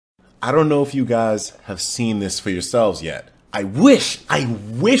I don't know if you guys have seen this for yourselves yet. I wish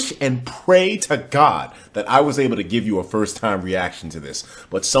and pray to God that I was able to give you a first-time reaction to this.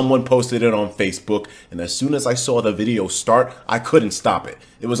 But someone posted it on Facebook, and as soon as I saw the video start, I couldn't stop it.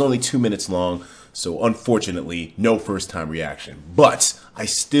 It was only 2 minutes long, so unfortunately, no first-time reaction. But I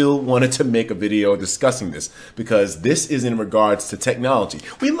still wanted to make a video discussing this, because this is in regards to technology.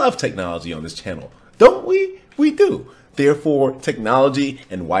 We love technology on this channel, don't we? We do. Therefore, technology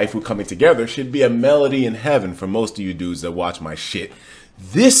and waifu coming together should be a melody in heaven for most of you dudes that watch my shit.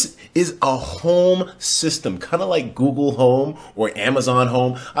 This is a home system, kind of like Google Home or Amazon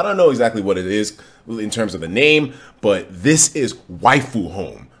Home. I don't know exactly what it is in terms of the name, but this is Waifu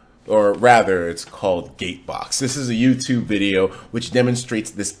Home. Or rather, it's called Gatebox. This is a YouTube video which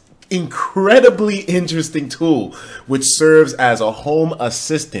demonstrates this incredibly interesting tool which serves as a home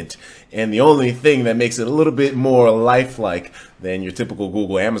assistant, and the only thing that makes it a little bit more lifelike than your typical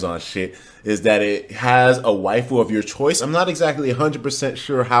Google Amazon shit is that it has a waifu of your choice. I'm not exactly 100%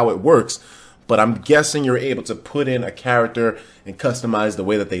 sure how it works, but I'm guessing you're able to put in a character and customize the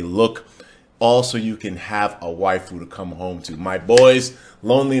way that they look. Also, you can have a waifu to come home to. My boys,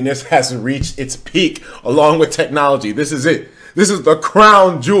 loneliness has reached its peak along with technology. This is it. This is the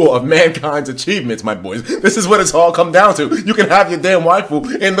crown jewel of mankind's achievements, my boys. This is what it's all come down to. You can have your damn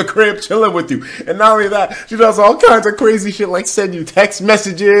waifu in the crib chilling with you. And not only that, she does all kinds of crazy shit like send you text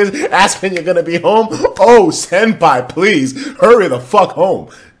messages, ask when you're gonna be home. Oh, senpai, please, hurry the fuck home.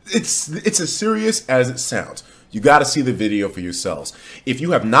 It's as serious as it sounds. You gotta see the video for yourselves. If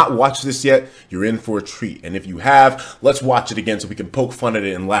you have not watched this yet, you're in for a treat. And if you have, let's watch it again so we can poke fun at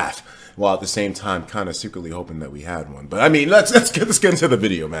it and laugh, while at the same time kind of secretly hoping that we had one. But I mean, let's get into the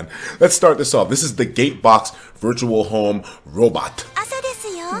video, man. Let's start this off. This is the Gatebox Virtual Home Robot.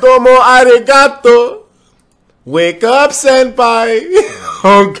 Domo arigato. Wake up, senpai.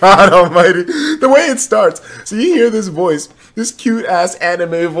 Oh God almighty. The way it starts. So you hear this voice, this cute ass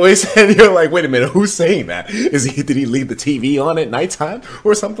anime voice, and you're like, wait a minute, who's saying that? Did he leave the TV on at nighttime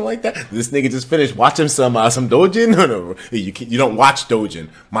or something like that? This nigga just finished watching some doujin? No, you don't watch doujin.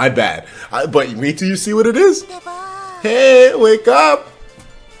 My bad. But wait till you see what it is. Hey, wake up.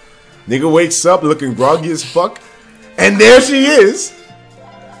 Nigga wakes up looking groggy as fuck. And there she is.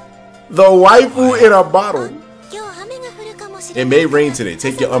 The waifu in a bottle. It may rain today.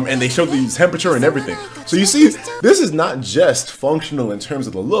 Take your and they show the temperature and everything. So you see, this is not just functional in terms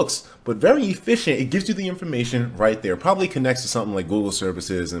of the looks, but very efficient. It gives you the information right there. Probably connects to something like Google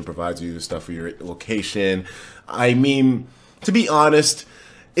services and provides you stuff for your location. I mean, to be honest,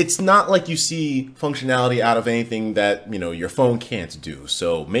 it's not like you see functionality out of anything that, you know, your phone can't do.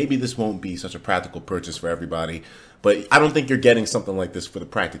 So maybe this won't be such a practical purchase for everybody, but I don't think you're getting something like this for the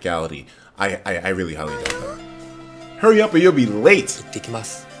practicality. I really highly doubt that. Hurry up or you'll be late.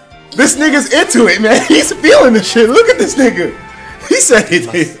 This nigga's into it, man. He's feeling the shit. Look at this nigga. He said he's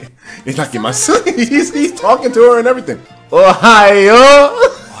like in my son. He's talking to her and everything. Ohio.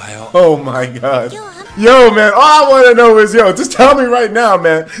 Oh my God. Yo, man, all I want to know is, yo, just tell me right now,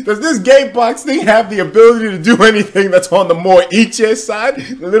 man, does this Gatebox thing have the ability to do anything that's on the more iche side?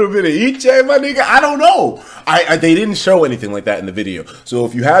 A little bit of iche, my nigga? I don't know. They didn't show anything like that in the video. So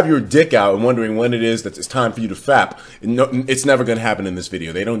if you have your dick out and wondering when it is that it's time for you to fap, it's never going to happen in this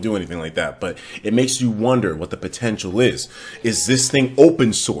video. They don't do anything like that. But it makes you wonder what the potential is. Is this thing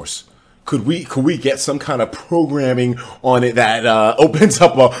open source? Could we get some kind of programming on it that opens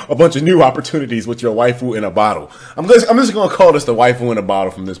up a bunch of new opportunities with your waifu in a bottle? I'm just gonna call this the waifu in a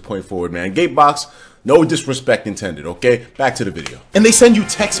bottle from this point forward, man. Gatebox, no disrespect intended, okay? Back to the video. And they send you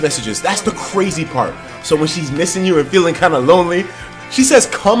text messages. That's the crazy part. So when she's missing you and feeling kind of lonely, she says,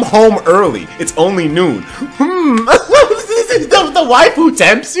 come home early. It's only noon. The waifu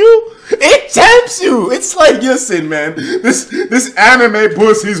tempts you? It tempts you. It's like, listen, man, this anime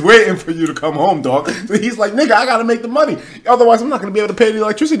pussy's waiting for you to come home, dog. So he's like, nigga, I gotta make the money. Otherwise, I'm not gonna be able to pay the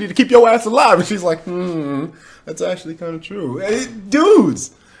electricity to keep your ass alive. And she's like, that's actually kind of true. Hey,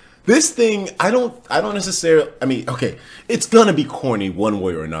 dudes, this thing, I don't necessarily, I mean, okay, it's gonna be corny one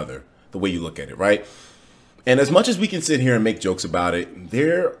way or another, the way you look at it, right? And as much as we can sit here and make jokes about it,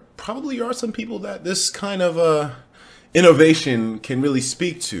 there probably are some people that this kind of innovation can really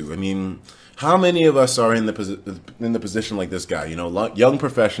speak to. I mean, how many of us are in the position like this guy? You know, young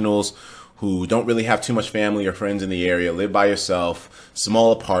professionals who don't really have too much family or friends in the area, live by yourself,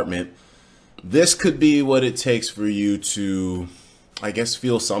 small apartment. This could be what it takes for you to, I guess,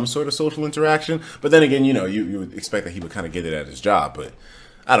 feel some sort of social interaction. But then again, you know, you would expect that he would kind of get it at his job. But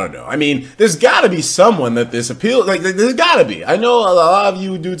I don't know. I mean, there's got to be someone that this appeals. Like, there's got to be. I know a lot of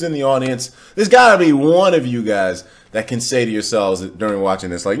you dudes in the audience. There's got to be one of you guys that can say to yourselves during watching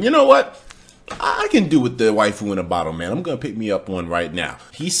this, like, you know what? I can do with the waifu in a bottle, man. I'm going to pick me up one right now.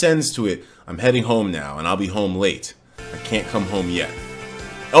 He sends to it, I'm heading home now, and I'll be home late. I can't come home yet.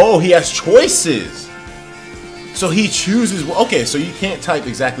 Oh, he has choices. So he chooses. Okay, so you can't type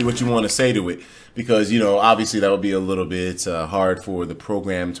exactly what you want to say to it because, you know, obviously that would be a little bit hard for the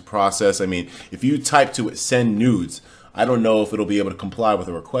program to process. I mean, if you type to it, send nudes, I don't know if it'll be able to comply with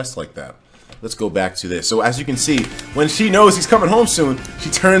a request like that. Let's go back to this. So as you can see, when she knows he's coming home soon, she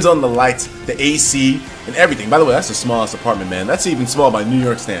turns on the lights, the AC, and everything. By the way, that's the smallest apartment, man. That's even small by New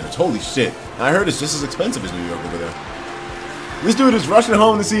York standards. Holy shit. And I heard it's just as expensive as New York over there. This dude is rushing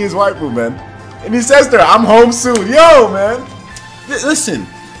home to see his waifu, man. And he says to her, I'm home soon. Yo, man. Listen,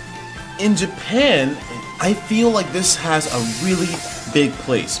 in Japan, I feel like this has a really big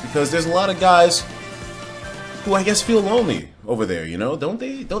place because there's a lot of guys who I guess feel lonely over there, you know?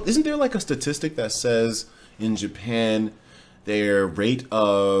 Isn't there like a statistic that says in Japan their rate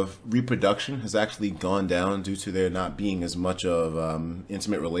of reproduction has actually gone down due to there not being as much of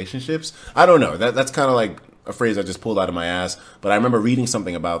intimate relationships? I don't know. That's kind of like a phrase I just pulled out of my ass, but I remember reading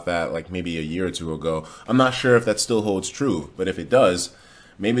something about that like maybe a year or two ago. I'm not sure if that still holds true, but if it does,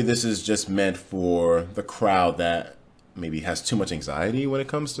 maybe this is just meant for the crowd that maybe has too much anxiety when it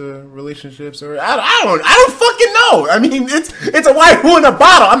comes to relationships, or I don't fucking know. I mean, it's a waifu in a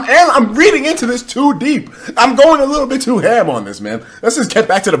bottle. I'm reading into this too deep. I'm going a little bit too ham on this, man. Let's just get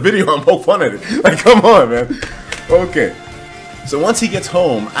back to the video and poke fun at it. Like, come on, man. Okay. So once he gets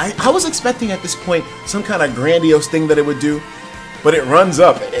home, I was expecting at this point some kind of grandiose thing that it would do, but it runs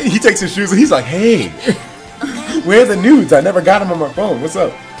up. He takes his shoes and he's like, hey, where are the nudes? I never got them on my phone. What's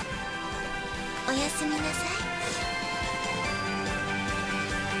up?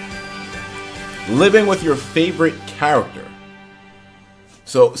 Living with your favorite character.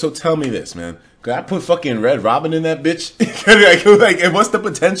 So tell me this, man. Could I put fucking Red Robin in that bitch? Like, what's the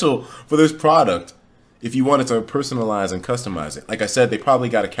potential for this product if you wanted to personalize and customize it? Like I said, they probably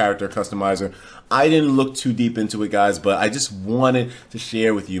got a character customizer. I didn't look too deep into it, guys, but I just wanted to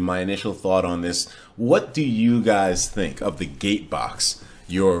share with you my initial thought on this. What do you guys think of the Gatebox,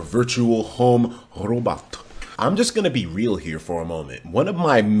 your virtual home robot? I'm just going to be real here for a moment. One of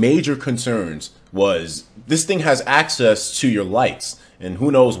my major concerns was this thing has access to your lights and who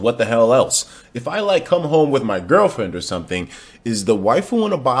knows what the hell else. If I like come home with my girlfriend or something, is the waifu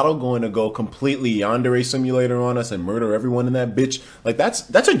in a bottle going to go completely yandere simulator on us and murder everyone in that bitch? Like that's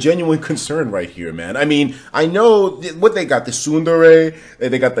a genuine concern right here, man. I mean, I know what they got, the tsundere,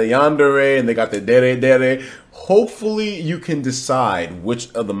 they got the yandere, and they got the dere. Hopefully you can decide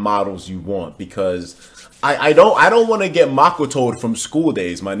which of the models you want, because I don't want to get Makoto'd from School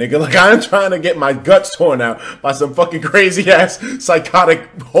Days, my nigga. Like, I'm trying to get my guts torn out by some fucking crazy ass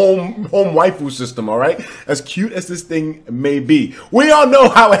psychotic home waifu system, alright? As cute as this thing may be. We all know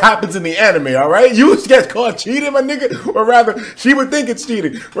how it happens in the anime, alright? You get caught cheating, my nigga. Or rather, she would think it's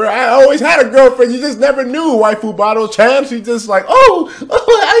cheating. Where I always had a girlfriend, you just never knew, waifu bottle champ. She just like, oh,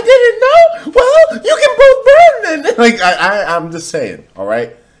 I didn't know? Well, you can both burn then. Like, I'm just saying,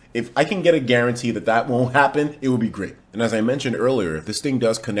 alright? If I can get a guarantee that that won't happen, it would be great. And as I mentioned earlier, if this thing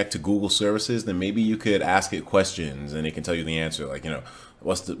does connect to Google services, then maybe you could ask it questions and it can tell you the answer. Like, you know,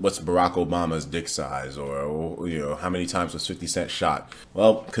 what's Barack Obama's dick size, or you know, how many times was 50 Cent shot?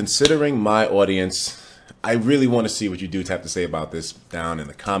 Well, considering my audience, I really want to see what you dudes have to say about this down in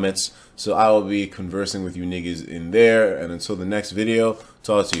the comments. So I will be conversing with you niggas in there. And until the next video,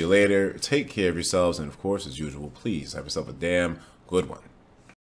 talk to you later. Take care of yourselves. And of course, as usual, please have yourself a damn good one.